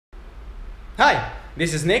Hi,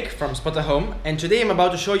 this is Nick from Spotahome, and today I'm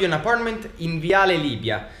about to show you an apartment in Viale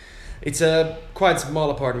Libia. It's a quite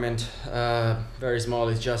small apartment, very small.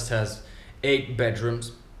 It just has 8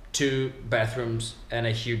 bedrooms, 2 bathrooms, and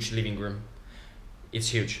a huge living room. It's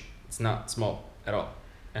huge. It's not small at all.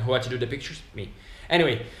 And who had to do the pictures? Me.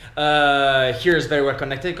 Anyway, here is very well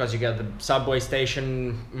connected because you got the subway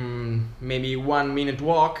station, maybe 1 minute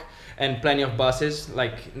walk, and plenty of buses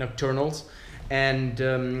like nocturnals.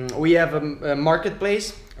 And we have a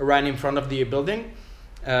marketplace right in front of the building,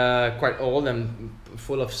 quite old and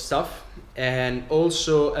full of stuff, and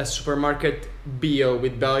also a supermarket bio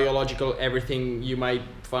with biological everything you might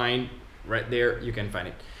find right there. You can find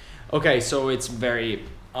it. Okay, so it's very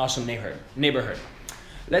awesome neighborhood.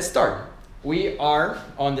 Let's start. We are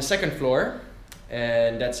on the 2nd floor,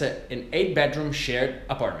 and that's an 8-bedroom shared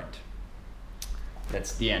apartment.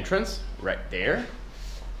 That's the entrance right there.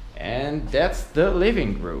 And that's the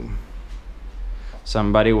living room.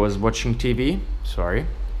 Somebody was watching TV. Sorry,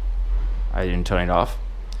 I didn't turn it off.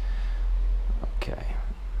 Okay.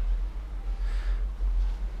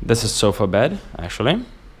 This is sofa bed, actually.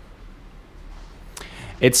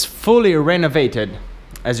 It's fully renovated,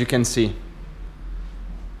 as you can see.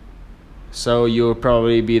 So you'll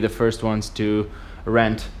probably be the first ones to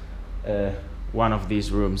rent one of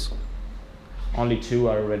these rooms. Only 2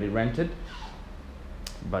 are already rented.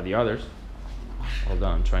 By the others. Hold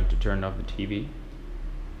on, I'm trying to turn off the TV.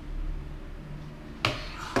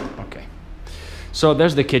 Okay. So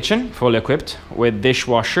there's the kitchen, fully equipped with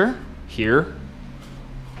dishwasher here.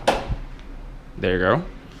 There you go.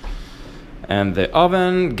 And the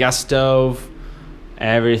oven, gas stove,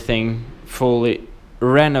 everything fully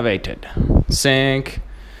renovated. Sink.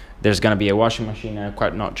 There's gonna be a washing machine. I'm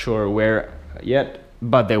quite not sure where yet,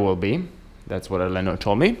 but there will be. That's what Elena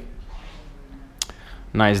told me.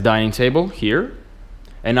 Nice dining table here,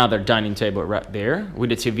 another dining table right there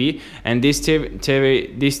with a TV, and this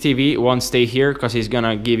TV won't stay here because he's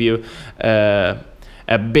gonna give you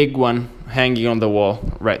a big one hanging on the wall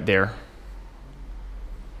right there.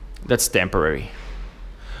 That's temporary.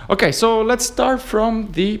 Okay, so let's start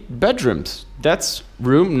from the bedrooms. That's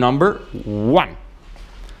room number 1.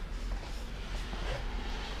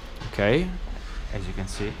 Okay, as you can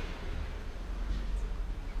see,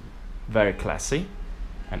 very classy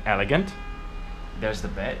and elegant. There's the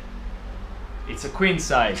bed. It's a queen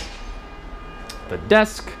size. The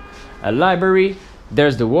desk, a library,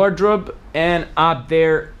 there's the wardrobe, and up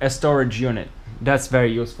there a storage unit. That's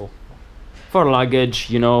very useful for luggage,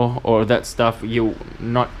 you know, or that stuff you're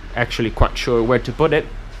not actually quite sure where to put it.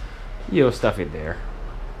 You'll stuff it there.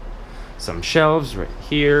 Some shelves right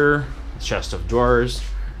here, chest of drawers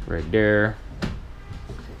right there.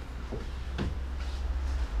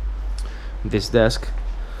 This desk.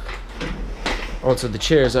 Also, the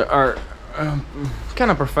chairs are kind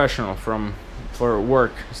of professional for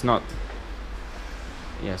work. It's not,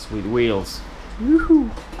 yes, with wheels. Woohoo!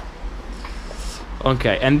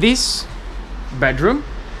 Okay, and this bedroom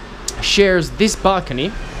shares this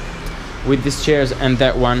balcony with these chairs and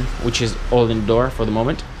that one, which is all indoor for the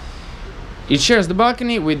moment. It shares the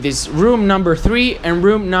balcony with this room number 3 and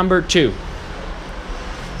room number 2.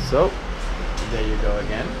 So, there you go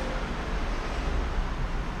again.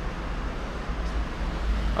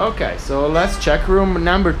 Okay, so let's check room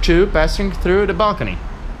number 2 passing through the balcony.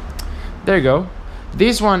 There you go.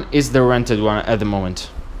 This one is the rented one at the moment.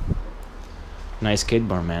 Nice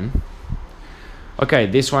skateboard, man. Okay,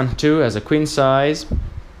 this one too has a queen size,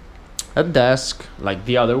 a desk like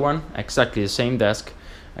the other one, exactly the same desk,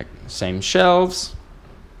 same shelves,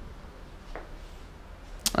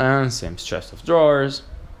 and same chest of drawers,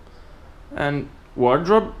 and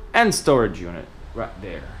wardrobe and storage unit right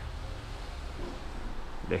there.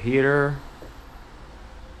 The heater.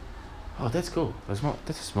 Oh, that's cool. That's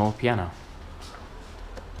a small piano.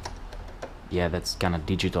 Yeah, that's kind of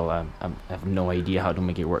digital. I have no idea how to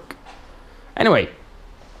make it work. Anyway.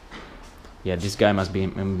 Yeah, this guy must be a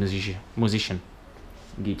musician.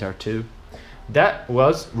 Guitar too. That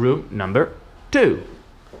was room number 2.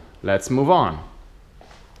 Let's move on.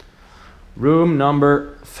 Room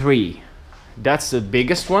number 3. That's the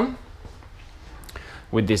biggest one,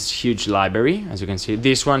 with this huge library, as you can see.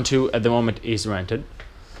 This one too at the moment is rented,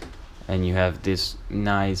 and you have this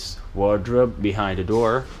nice wardrobe behind the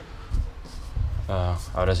door.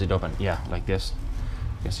 How does it open? Yeah, like this.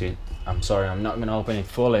 You can see it. I'm sorry, I'm not gonna open it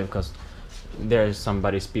fully because there's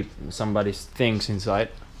somebody's things inside.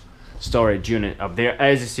 Storage unit up there,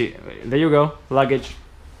 as you see. There you go, luggage,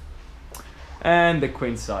 and the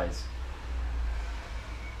queen size.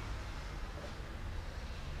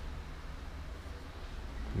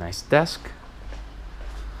 Nice desk.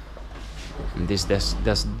 And this desk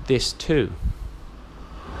does this too.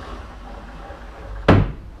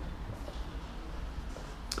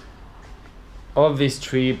 All these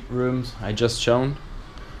 3 rooms I just shown,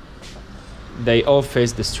 they all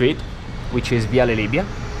face the street, which is Viale Libia,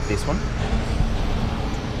 this one.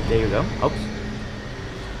 There you go. Oops.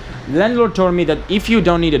 Landlord told me that if you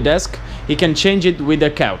don't need a desk, he can change it with a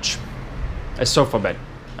couch. A sofa bed,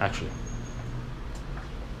 actually.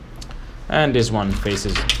 And this one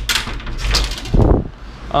faces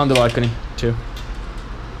on the balcony too.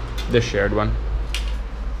 The shared one.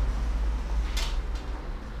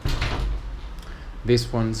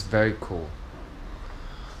 This one's very cool.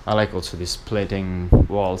 I like also this splitting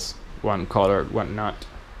walls, one colored, one not,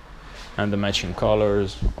 and the matching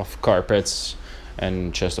colors of carpets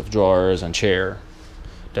and chest of drawers and chair.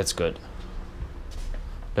 That's good.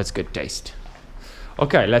 That's good taste.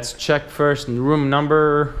 Okay, let's check first room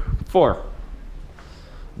number 4.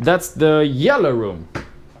 That's the yellow room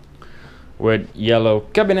with yellow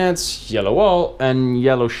cabinets, yellow wall, and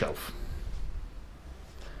yellow shelf.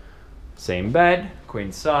 Same bed,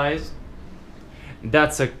 queen size.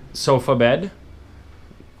 That's a sofa bed,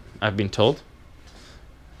 I've been told.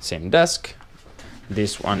 Same desk.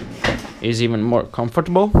 This one is even more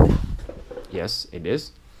comfortable. Yes, it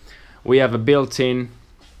is. We have a built-in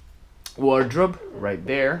wardrobe right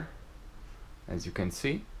there, as you can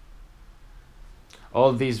see.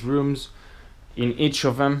 All these rooms, in each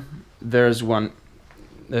of them, there's one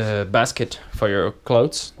basket for your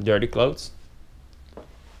clothes, dirty clothes.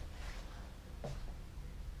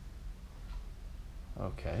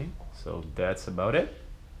 Okay, so that's about it.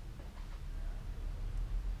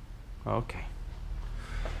 Okay.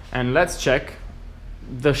 And let's check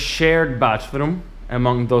the shared bathroom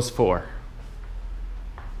among those 4.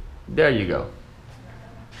 There you go.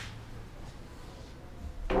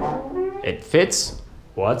 It fits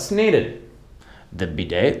what's needed. The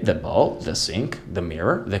bidet, the bowl, the sink, the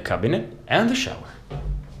mirror, the cabinet, and the shower.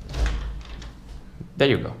 There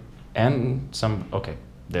you go. And some, okay,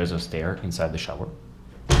 there's a stair inside the shower.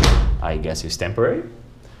 I guess it's temporary.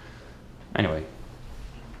 Anyway.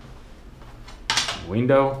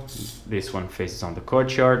 Window. This one faces on the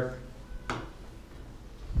courtyard.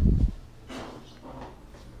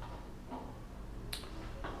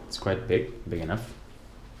 It's quite big enough.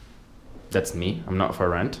 That's me, I'm not for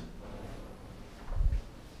rent.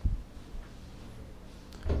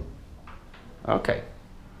 Okay,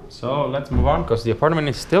 so let's move on because the apartment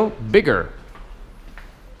is still bigger.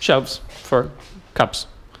 Shelves for cups.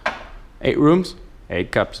 8 rooms,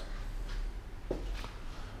 8 cups.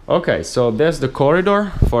 Okay, so there's the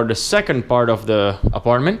corridor for the second part of the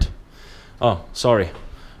apartment. Oh, sorry.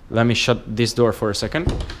 Let me shut this door for a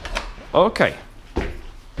second. Okay.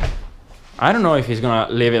 I don't know if he's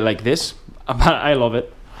gonna leave it like this, but I love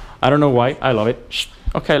it. I don't know why, I love it. Shh.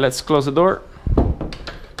 Okay, let's close the door.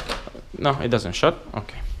 No, it doesn't shut.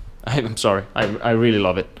 Okay. I'm sorry, I really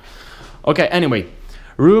love it. Okay, anyway.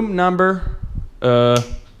 Room number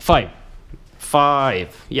 5.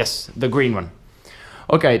 5, yes, the green one.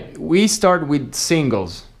 Okay, we start with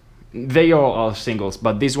singles. They all are singles,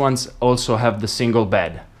 but these ones also have the single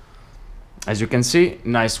bed. As you can see,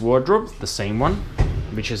 nice wardrobe, the same one,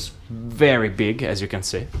 which is very big, as you can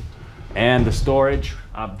see. And the storage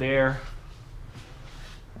up there.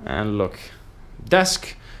 And look,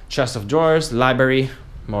 desk, chest of drawers, library,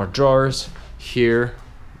 more drawers. Here,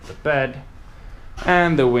 the bed,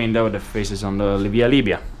 and the window that faces on the Via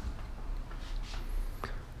Libia.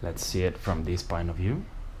 Let's see it from this point of view.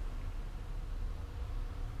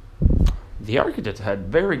 The architect had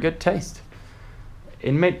very good taste.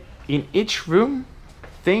 It made in each room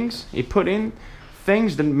things, he put in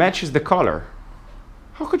things that matches the color.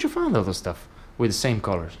 How could you find all this stuff with the same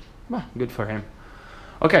colors? Well, good for him.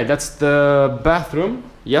 Okay, that's the bathroom.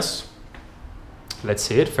 Yes. Let's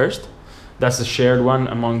see it first. That's the shared one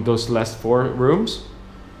among those last 4 rooms.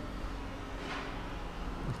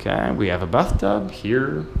 Okay, we have a bathtub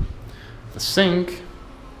here, the sink,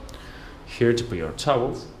 here to put your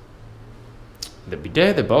towels, the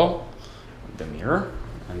bidet, the bowl, the mirror,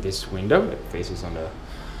 and this window that faces on the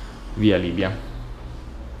Via Libia.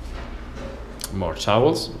 More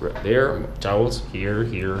towels right there, towels here,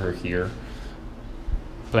 here, here.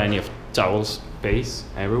 Plenty of towel space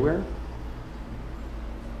everywhere.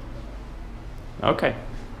 Okay,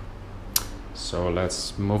 so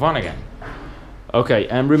let's move on again. Okay,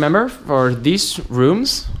 and remember, for these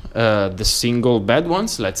rooms, the single bed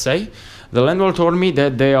ones, let's say, the landlord told me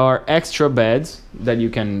that they are extra beds that you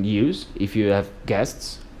can use if you have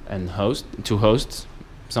guests and host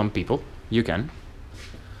some people. You can.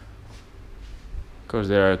 Because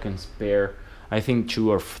there I can spare, I think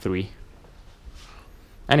 2 or 3.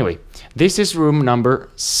 Anyway, this is room number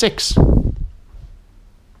 6. The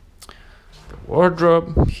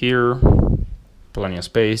wardrobe here, plenty of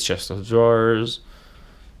space, chest of drawers,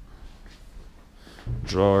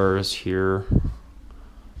 drawers here.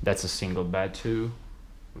 That's a single bed too,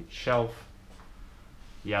 with shelf,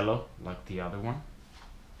 yellow like the other one.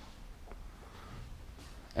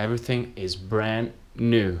 Everything is brand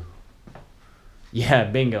new. Yeah,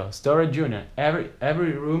 bingo. Storage unit.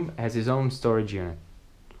 Every room has its own storage unit.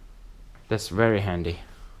 That's very handy.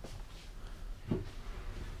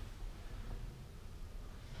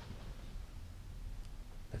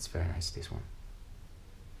 That's very nice, this one.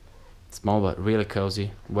 Small but really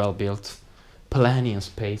cozy, well built, plenty of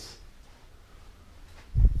space.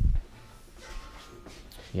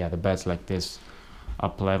 Yeah, the beds like this,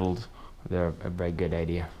 up leveled, they're a very good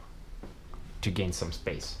idea to gain some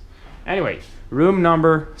space. Anyway, room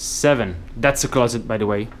number 7. That's a closet, by the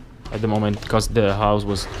way, at the moment, because the house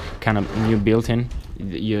was kind of new built in.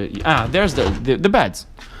 There's the beds.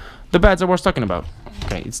 The beds I was talking about.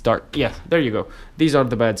 Okay, it's dark. Yeah, there you go. These are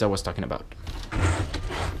the beds I was talking about.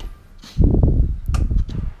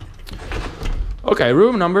 Okay,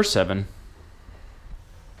 room number 7.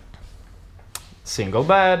 Single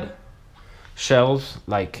bed, shelves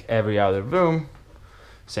like every other room,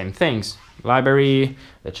 same things. Library,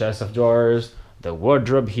 the chest of drawers, the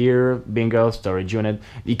wardrobe here, bingo, storage unit.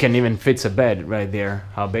 You can even fit a bed right there.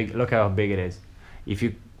 How big? Look how big it is. If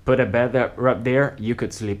you put a bed right there, you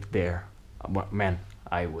could sleep there. Man,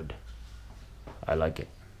 I would. I like it.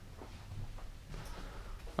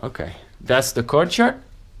 Okay, that's the courtyard.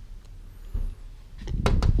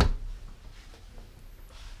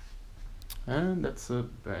 And that's a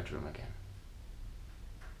bedroom again.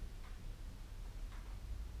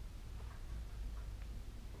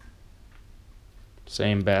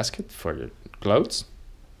 Same basket for the clothes.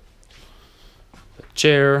 The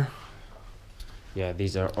chair. Yeah,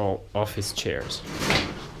 these are all office chairs.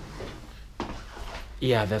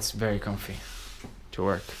 Yeah, that's very comfy to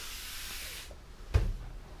work.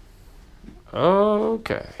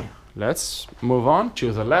 Okay, let's move on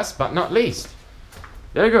to the last but not least.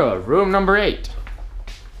 There you go, room number 8.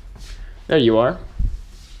 There you are.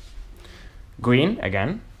 Green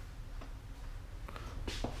again.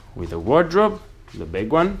 With a wardrobe, the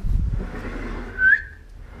big one.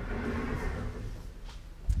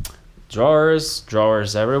 Drawers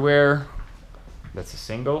everywhere. That's a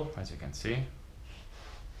single, as you can see.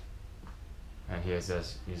 And he has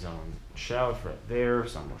his own shelf right there.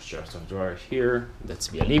 Some more chests of drawers here. That's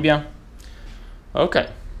Via Libya. Okay.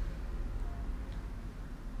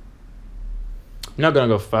 I'm not gonna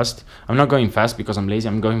go fast. I'm not going fast because I'm lazy.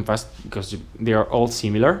 I'm going fast because they are all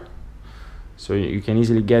similar. So you can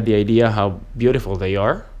easily get the idea how beautiful they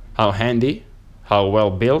are, how handy, how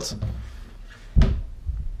well built,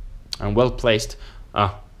 and well placed.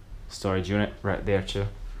 Storage unit right there too.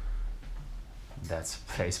 That's a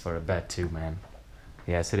place for a bed too, man.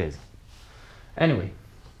 Yes, it is. Anyway,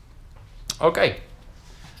 okay.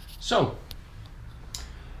 So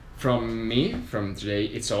from today,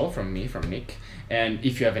 it's all from me, from Nick. And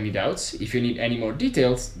if you have any doubts, if you need any more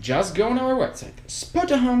details, just go on our website,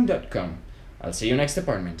 spotahome.com. I'll see you next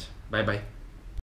apartment. Bye bye.